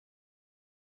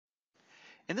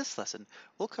In this lesson,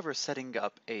 we'll cover setting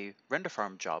up a render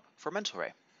farm job for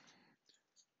MentalRay.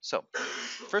 So,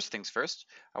 first things first,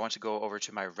 I want to go over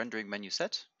to my rendering menu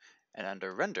set, and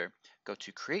under Render, go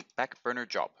to Create Backburner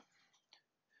Job.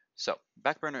 So,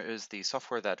 Backburner is the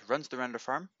software that runs the render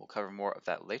farm. We'll cover more of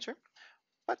that later,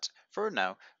 but for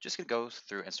now, just gonna go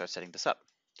through and start setting this up.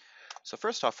 So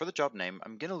first off, for the job name,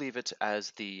 I'm gonna leave it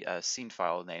as the scene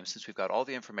file name since we've got all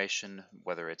the information,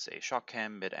 whether it's a shock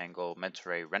cam, mid-angle,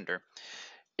 MentalRay, render,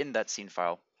 in that scene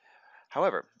file.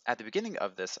 However, at the beginning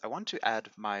of this, I want to add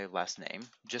my last name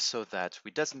just so that we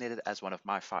designate it as one of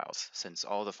my files. Since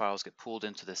all the files get pulled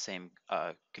into the same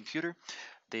computer,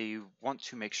 they want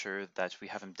to make sure that we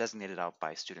have them designated out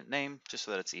by student name just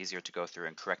so that it's easier to go through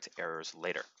and correct errors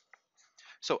later.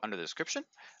 So under the description,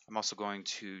 I'm also going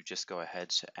to just go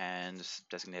ahead and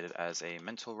designate it as a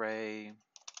MentalRay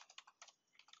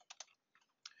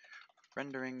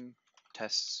rendering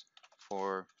tests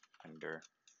for render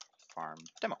farm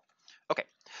demo. Okay,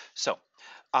 so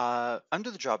under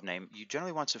the job name, you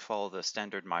generally want to follow the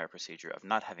standard Maya procedure of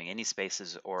not having any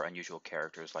spaces or unusual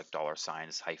characters like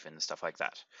 $signs, hyphens, stuff like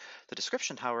that. The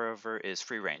description, however, is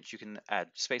free range. You can add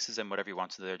spaces and whatever you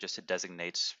want to there just to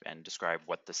designate and describe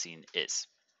what the scene is.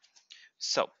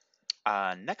 So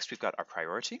next we've got our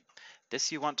priority.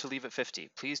 This you want to leave at 50.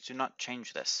 Please do not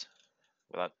change this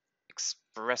without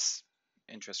express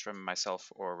interest from myself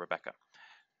or Rebecca.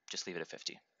 Just leave it at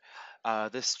 50.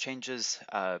 This changes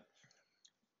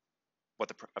what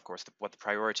the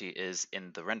priority is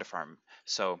in the render farm.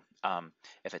 So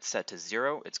if it's set to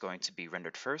 0, it's going to be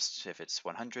rendered first. If it's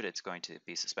 100, it's going to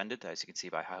be suspended, as you can see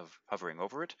by hovering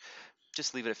over it.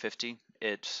 Just leave it at 50.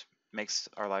 It makes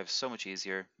our lives so much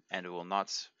easier, and it will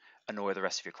not annoy the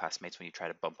rest of your classmates when you try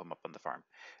to bump them up on the farm.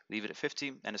 Leave it at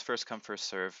 50, and as first come, first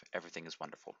serve, everything is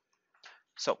wonderful.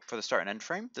 So for the start and end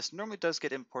frame, this normally does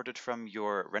get imported from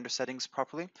your render settings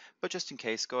properly, but just in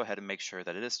case, go ahead and make sure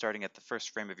that it is starting at the first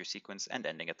frame of your sequence and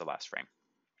ending at the last frame.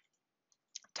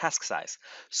 Task size.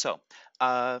 So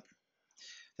the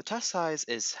task size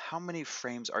is how many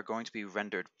frames are going to be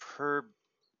rendered per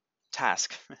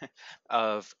task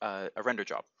of a render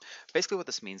job. Basically what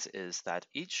this means is that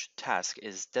each task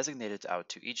is designated out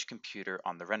to each computer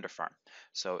on the render farm.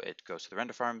 So it goes to the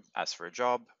render farm, asks for a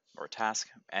job or a task,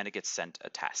 and it gets sent a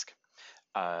task.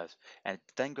 And it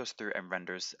then goes through and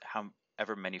renders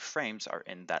however many frames are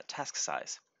in that task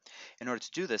size. In order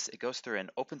to do this, it goes through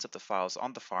and opens up the files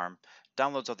on the farm,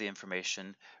 downloads all the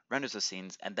information, renders the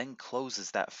scenes, and then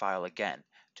closes that file again,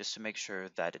 just to make sure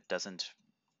that it doesn't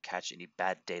catch any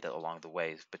bad data along the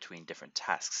way between different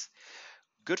tasks.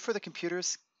 Good for the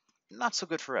computers, not so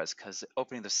good for us, because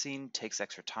opening the scene takes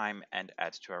extra time and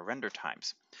adds to our render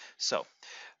times. So,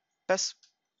 best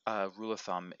rule of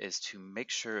thumb is to make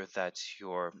sure that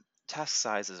your task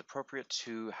size is appropriate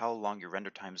to how long your render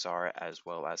times are, as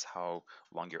well as how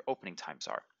long your opening times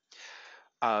are.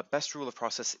 Best rule of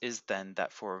process is then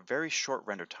that for very short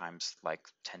render times, like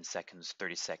 10 seconds,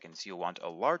 30 seconds, you'll want a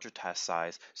larger task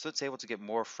size so it's able to get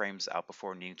more frames out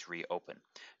before needing to reopen.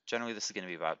 Generally, this is going to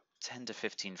be about 10 to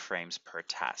 15 frames per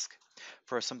task.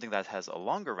 For something that has a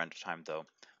longer render time though,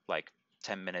 like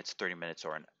 10 minutes, 30 minutes,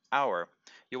 or an hour,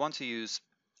 you'll want to use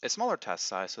a smaller task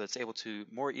size so that it's able to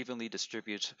more evenly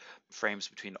distribute frames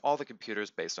between all the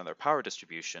computers based on their power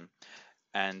distribution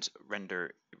and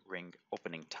rendering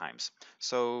opening times.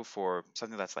 So for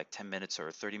something that's like 10 minutes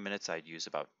or 30 minutes, I'd use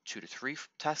about 2 to 3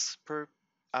 tasks per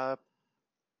 2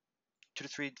 to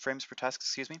 3 frames per task,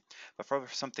 excuse me. But for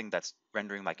something that's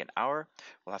rendering like an hour,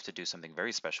 we'll have to do something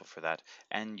very special for that,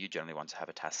 and you generally want to have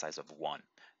a task size of 1,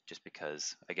 just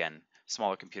because, again,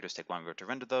 smaller computers take longer to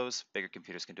render those, bigger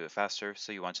computers can do it faster,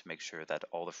 so you want to make sure that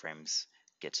all the frames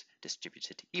get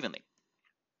distributed evenly.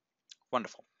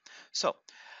 Wonderful. So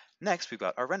next, we've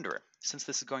got our renderer. Since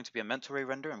this is going to be a MentalRay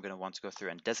render, I'm going to want to go through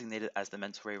and designate it as the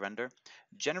MentalRay render.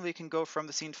 Generally, you can go from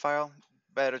the scene file,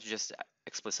 better to just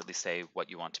explicitly say what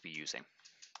you want to be using.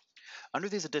 Under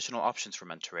these additional options for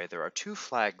MentalRay, there are 2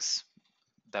 flags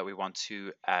that we want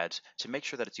to add to make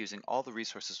sure that it's using all the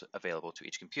resources available to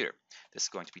each computer. This is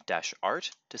going to be -art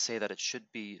to say that it should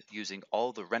be using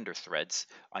all the render threads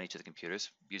on each of the computers,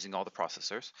 using all the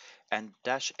processors, and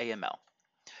 -aml.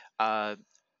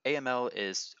 AML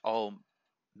is all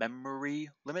memory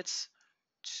limits,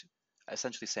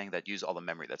 essentially saying that use all the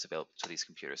memory that's available to these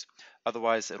computers.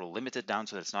 Otherwise, it'll limit it down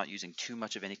so that it's not using too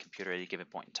much of any computer at any given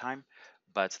point in time,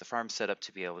 but the farm's set up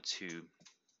to be able to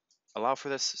allow for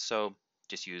this, so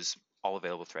just use all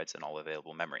available threads and all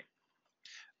available memory.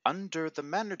 Under the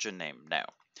manager name now,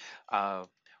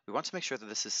 we want to make sure that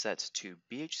this is set to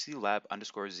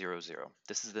bhclab_00.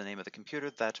 This is the name of the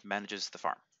computer that manages the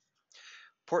farm.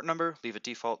 Port number, leave it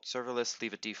default. Server list,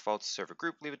 leave it default. Server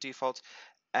group, leave it default.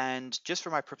 And just for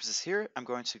my purposes here, I'm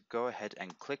going to go ahead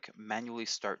and click manually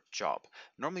start job.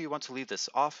 Normally you want to leave this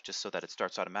off just so that it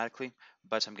starts automatically,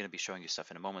 but I'm going to be showing you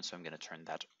stuff in a moment, so I'm going to turn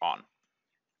that on.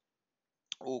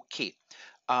 Okay.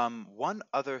 One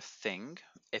other thing,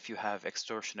 if you have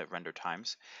extortionate render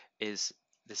times, is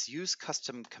this use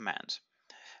custom command.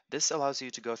 This allows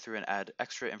you to go through and add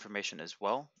extra information as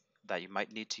well that you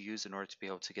might need to use in order to be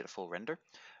able to get a full render.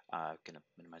 I'm going to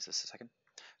minimize this a second.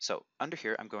 So under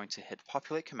here, I'm going to hit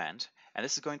populate command, and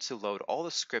this is going to load all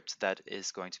the script that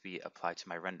is going to be applied to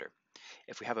my render.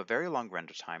 If we have a very long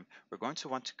render time, we're going to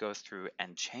want to go through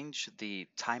and change the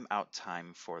timeout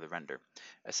time for the render.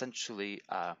 Essentially,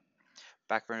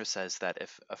 Backburner says that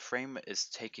if a frame is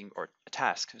taking, or a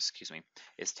task, excuse me,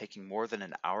 is taking more than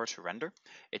an hour to render,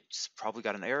 it's probably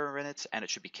got an error in it and it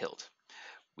should be killed.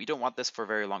 We don't want this for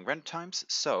very long render times,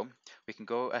 so we can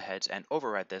go ahead and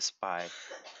override this by,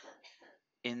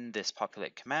 in this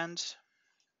populate command,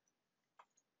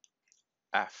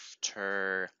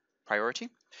 after priority,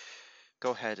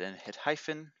 go ahead and hit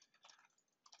hyphen,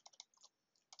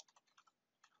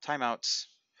 timeouts,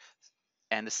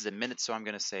 and this is in minutes, so I'm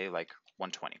going to say like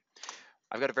 120.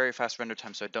 I've got a very fast render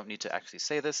time, so I don't need to actually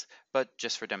say this, but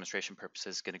just for demonstration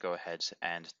purposes, going to go ahead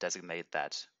and designate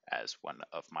that as one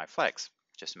of my flags,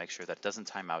 just to make sure that it doesn't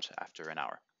time out after an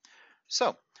hour.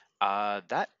 So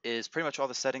that is pretty much all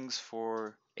the settings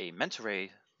for a MentalRay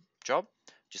job.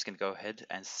 Just going to go ahead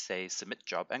and say submit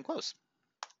job and close.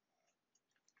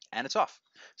 And it's off.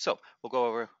 So we'll go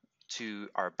over to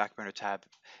our Backburner tab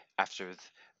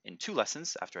in 2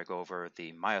 lessons after I go over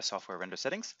the Maya software render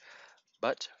settings.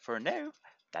 But for now,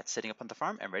 that's setting up on the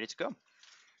farm and ready to go.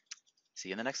 See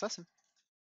you in the next lesson.